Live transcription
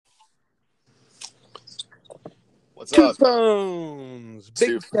What's Two up? phones,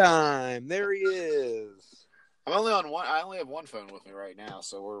 big Two. time. There he is. I'm only on one. I only have one phone with me right now,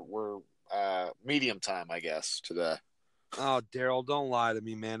 so we're medium time, I guess, today. Oh, Daryl, don't lie to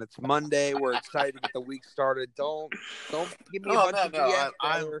me, man. It's Monday. We're excited to get the week started. Don't give me a Oh bunch no, of no. BS,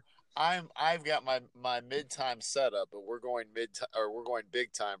 I'm brother. I've got my mid time set up, but we're going we're going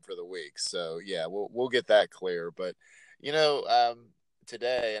big time for the week. So yeah, we'll get that clear. But you know,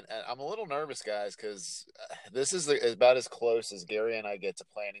 today, and I'm a little nervous, guys, because this is about as close as Gary and I get to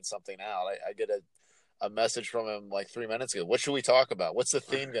planning something out. I get a message from him like 3 minutes ago. What should we talk about? What's the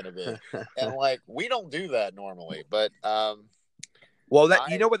theme going to be? And like, we don't do that normally, but Well, that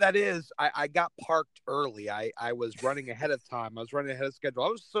you I know what that is. I got parked early. I was running ahead of time. I was running ahead of schedule. I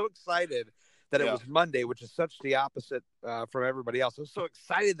was so excited that it yeah. was Monday, which is such the opposite from everybody else. I was so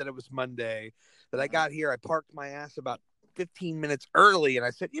excited that it was Monday that I got here. I parked my ass about 15 minutes early, and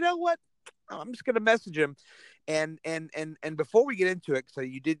I said, you know what? I'm just going to message him. And before we get into it, so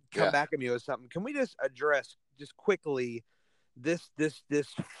you did come Yeah. back at me with something. Can we just address just quickly this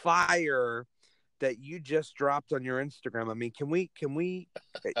fire that you just dropped on your Instagram? I mean, can we,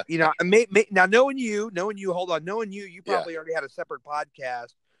 now knowing you, hold on, knowing you Yeah. probably already had a separate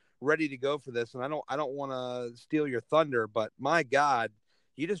podcast ready to go for this, and I don't want to steal your thunder, but my God,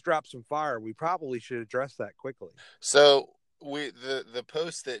 you just dropped some fire. We probably should address that quickly. So the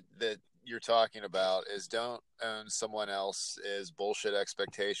post that you're talking about is don't own someone else's bullshit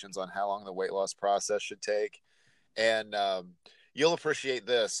expectations on how long the weight loss process should take. And you'll appreciate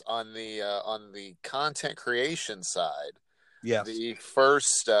this on the content creation side. Yes. The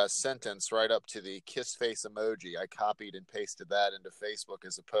first sentence right up to the kiss face emoji, I copied and pasted that into Facebook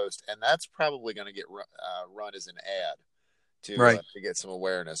as a post, and that's probably going to get run as an ad Right. to get some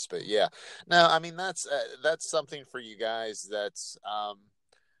awareness. But yeah, no, I mean that's something for you guys. That's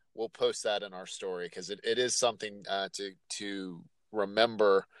we'll post that in our story because it is something to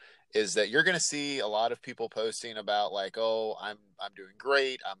remember. Is that you're going to see a lot of people posting about like, oh, I'm doing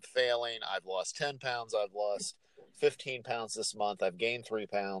great, I'm failing, I've lost 10 pounds, I've lost 15 pounds this month, I've gained 3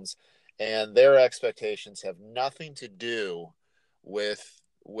 pounds, and their expectations have nothing to do with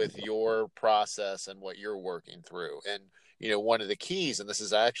your process and what you're working through. And one of the keys, and this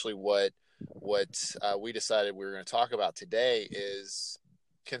is actually what we decided we were going to talk about today, is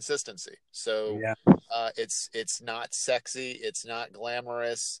consistency. So Yeah. it's not sexy, it's not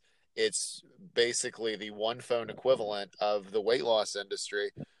glamorous, it's basically the one phone equivalent of the weight loss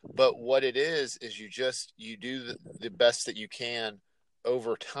industry. But what it is you do the best that you can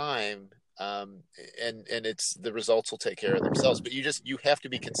over time, and it's the results will take care of themselves. But you have to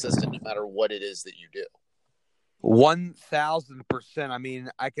be consistent no matter what it is that you do. 1,000%. I mean,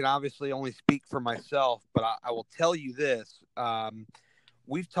 I can obviously only speak for myself, but I will tell you this.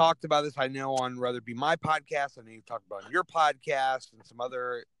 We've talked about this, I know, on whether it be my podcast, I know you've talked about on your podcast, and some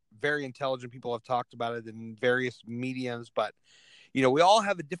other very intelligent people have talked about it in various mediums. But, we all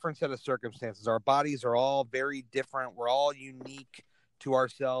have a different set of circumstances. Our bodies are all very different. We're all unique to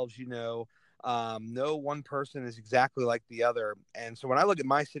ourselves, no one person is exactly like the other. And so when I look at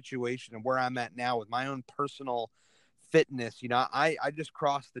my situation and where I'm at now with my own personal fitness, I just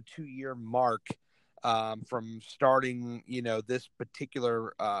crossed the 2-year mark from starting, this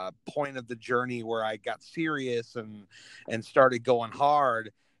particular point of the journey where I got serious and started going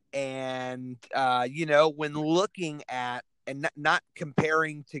hard. And, when looking at, and not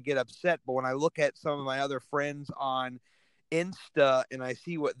comparing to get upset, but when I look at some of my other friends on Insta and I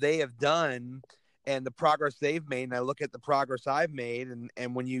see what they have done and the progress they've made, and I look at the progress I've made,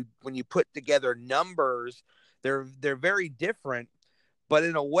 and when you put together numbers, they're very different. But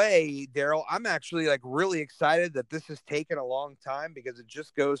in a way, Daryl, I'm actually like really excited that this has taken a long time, because it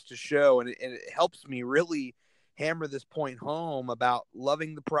just goes to show, and it helps me really hammer this point home about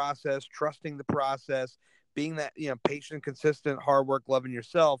loving the process, trusting the process, being that, patient, consistent, hard work, loving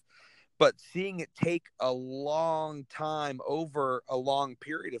yourself, but seeing it take a long time over a long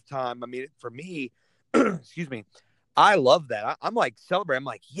period of time. I mean, for me, excuse me, I love that. I'm like celebrating. I'm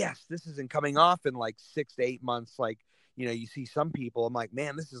like, yes, this isn't coming off in like 6 to 8 months. Like, you see some people, I'm like,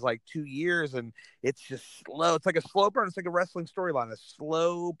 man, this is like 2 years and it's just slow. It's like a slow burn. It's like a wrestling storyline, a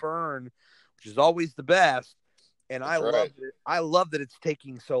slow burn, which is always the best. And That's right. I love that it's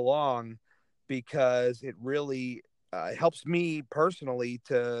taking so long, because it really helps me personally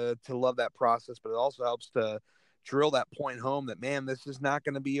to love that process, but it also helps to drill that point home that, man, this is not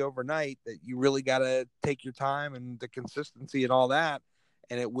going to be overnight, that you really got to take your time and the consistency and all that,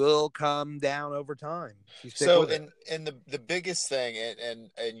 and it will come down over time if you stick So with it. and the biggest thing,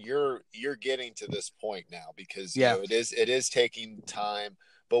 and you're getting to this point now because Yeah. it is taking time,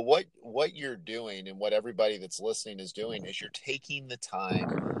 But what you're doing, and what everybody that's listening is doing, is you're taking the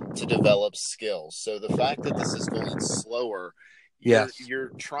time to develop skills. So the fact that this is going slower, Yes.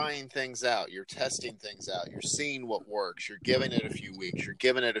 you're trying things out, you're testing things out, you're seeing what works, you're giving it a few weeks, you're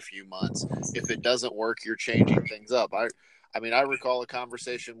giving it a few months. If it doesn't work, you're changing things up. I mean, I recall a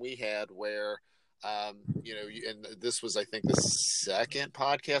conversation we had where, and this was, I think, the second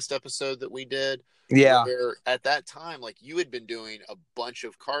podcast episode that we did, Yeah. where at that time, like, you had been doing a bunch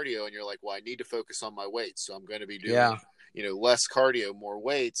of cardio, and you're like, well, I need to focus on my weights, so I'm going to be doing, Yeah. less cardio, more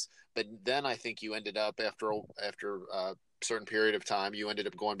weights. But then I think you ended up after a certain period of time, you ended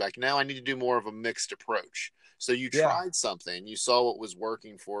up going back. Now I need to do more of a mixed approach. So you Yeah. tried something, you saw what was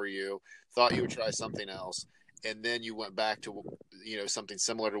working for you, thought you would try something else, and then you went back to something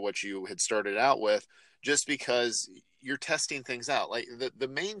similar to what you had started out with, just because you're testing things out. Like, the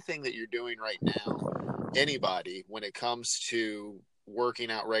main thing that you're doing right now, anybody, when it comes to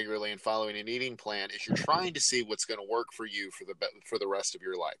working out regularly and following an eating plan, is you're trying to see what's going to work for you for the rest of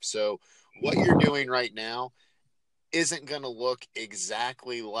your life. So what you're doing right now isn't going to look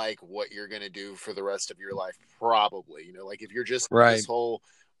exactly like what you're going to do for the rest of your life, probably. Like, if you're just this Right. whole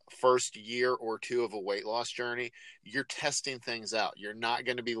first year or two of a weight loss journey, you're testing things out. You're not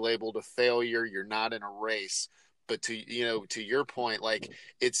going to be labeled a failure. You're not in a race. But to your point, like,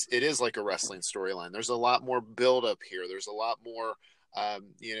 it is like a wrestling storyline. There's a lot more build up here. There's a lot more,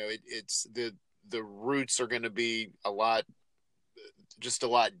 it's the roots are going to be just a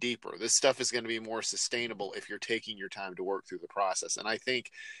lot deeper. This stuff is going to be more sustainable if you're taking your time to work through the process. And I think,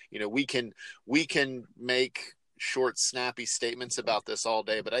 we can make short, snappy statements about this all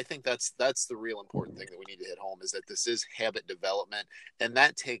day, but I think that's the real important thing that we need to hit home, is that this is habit development, and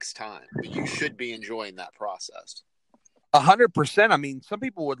that takes time. But you should be enjoying that process. 100%. I mean, some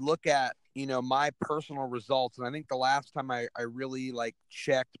people would look at, my personal results. And I think the last time I really like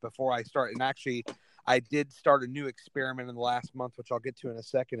checked before I start, and actually I did start a new experiment in the last month, which I'll get to in a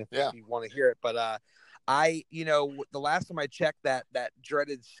second if Yeah. you want to hear it. But the last time I checked that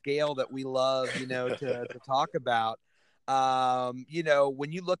dreaded scale that we love, to talk about,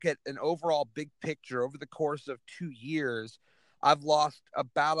 when you look at an overall big picture over the course of 2 years, I've lost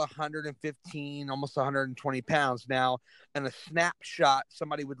about 115, almost 120 pounds. Now, in a snapshot,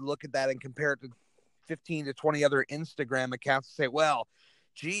 somebody would look at that and compare it to 15 to 20 other Instagram accounts and say, well,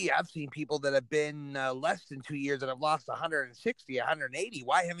 gee, I've seen people that have been less than 2 years that have lost 160, 180.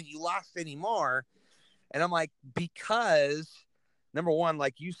 Why haven't you lost any more? And I'm like, because number one,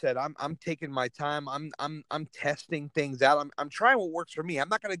 like you said, I'm taking my time. I'm testing things out. I'm trying what works for me. I'm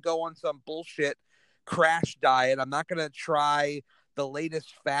not going to go on some bullshit crash diet. I'm not going to try the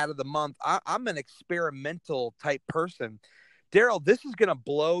latest fad of the month. I'm an experimental type person. Daryl, this is going to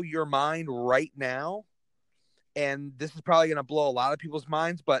blow your mind right now. And this is probably going to blow a lot of people's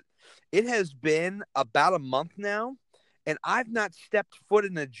minds, but it has been about a month now, and I've not stepped foot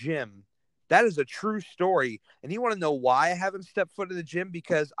in a gym. That is a true story. And you want to know why I haven't stepped foot in the gym?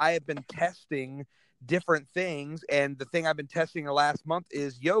 Because I have been testing different things. And the thing I've been testing the last month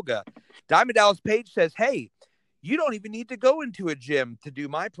is yoga. Diamond Dallas Page says, hey, you don't even need to go into a gym to do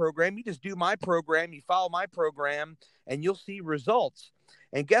my program. You just do my program, you follow my program, and you'll see results.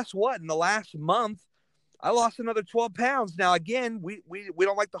 And guess what? In the last month, I lost another 12 pounds. Now, again, we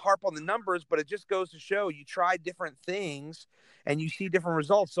don't like to harp on the numbers, but it just goes to show you try different things and you see different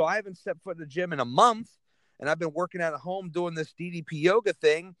results. So I haven't stepped foot in the gym in a month, and I've been working at home doing this DDP yoga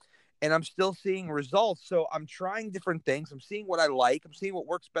thing, and I'm still seeing results. So I'm trying different things. I'm seeing what I like. I'm seeing what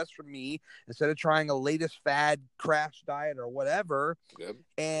works best for me instead of trying a latest fad crash diet or whatever. Good.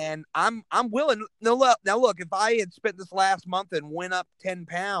 And I'm willing. Now look, if I had spent this last month and went up 10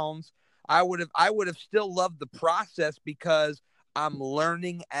 pounds, I would have still loved the process because I'm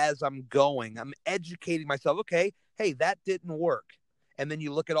learning as I'm going. I'm educating myself. Okay, hey, that didn't work. And then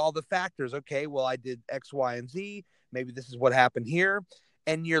you look at all the factors. Okay, well, I did X, Y, and Z. Maybe this is what happened here.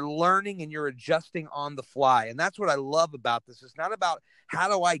 And you're learning and you're adjusting on the fly. And that's what I love about this. It's not about how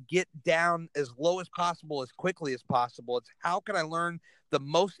do I get down as low as possible, as quickly as possible. It's how can I learn the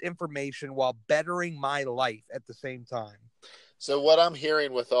most information while bettering my life at the same time. So what I'm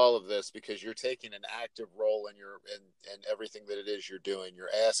hearing with all of this, because you're taking an active role in everything that it is you're doing,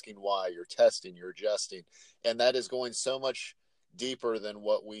 you're asking why, you're testing, you're adjusting, and that is going so much deeper than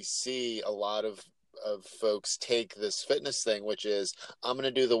what we see a lot of folks take this fitness thing, which is, I'm going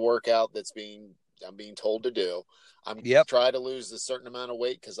to do the workout I'm being told to do. I'm going to Yep. try to lose a certain amount of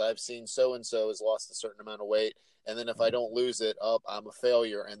weight because I've seen so and so has lost a certain amount of weight, and then if I don't lose it, I'm a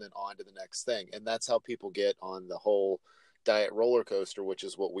failure, and then on to the next thing. And that's how people get on the whole diet roller coaster, which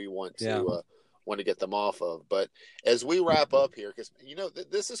is what we want Yeah. want to get them off of. But as we wrap up here, because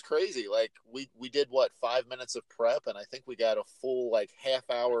this is crazy. Like we did what, 5 minutes of prep, and I think we got a full like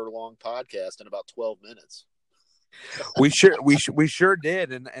half-hour long podcast in about 12 minutes. We sure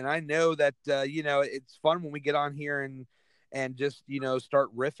did, and I know that it's fun when we get on here and just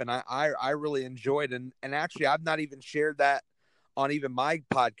start riffing. I really enjoyed, and actually I've not even shared that on even my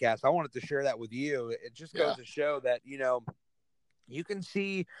podcast. I wanted to share that with you. It just Yeah. goes to show that you can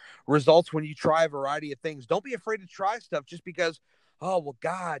see results when you try a variety of things. Don't be afraid to try stuff just because, oh, well,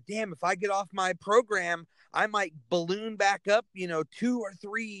 God damn, if I get off my program, I might balloon back up, 2 or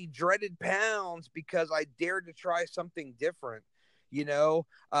 3 dreaded pounds because I dared to try something different.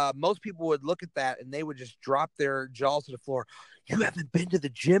 Most people would look at that and they would just drop their jaws to the floor. You haven't been to the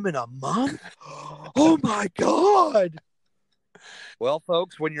gym in a month? Oh my God. Well,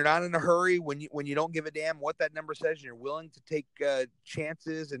 folks, when you're not in a hurry, when you don't give a damn what that number says, and you're willing to take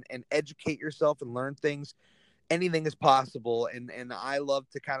chances and educate yourself and learn things, anything is possible. And I love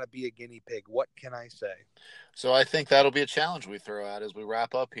to kind of be a guinea pig. What can I say? So I think that'll be a challenge we throw out as we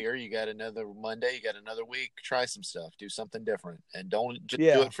wrap up here. You got another Monday, you got another week. Try some stuff, do something different, and don't just do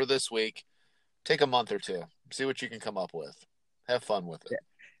Yeah. it for this week. Take a month or two, see what you can come up with. Have fun with it.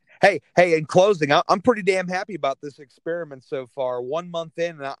 Hey, in closing, I'm pretty damn happy about this experiment so far. 1 month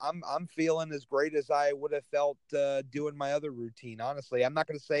in, and I'm feeling as great as I would have felt doing my other routine. Honestly, I'm not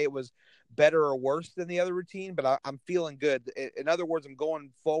going to say it was better or worse than the other routine, but I'm feeling good. In other words, I'm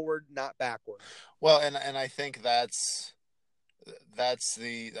going forward, not backward. Well, and I think that's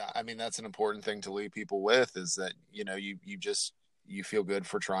the I mean that's an important thing to leave people with, is that you just you feel good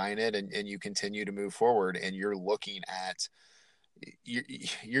for trying it, and you continue to move forward, and you're looking at you're,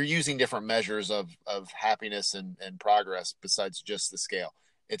 you're using different measures of happiness and progress besides just the scale.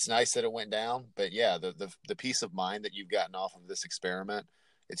 It's nice that it went down, but yeah, the peace of mind that you've gotten off of this experiment,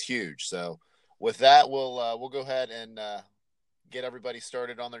 it's huge. So with that, we'll go ahead and get everybody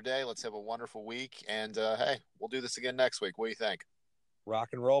started on their day. Let's have a wonderful week, and hey, we'll do this again next week. What do you think? Rock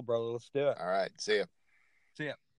and roll, brother. Let's do it. All right, see ya. See ya.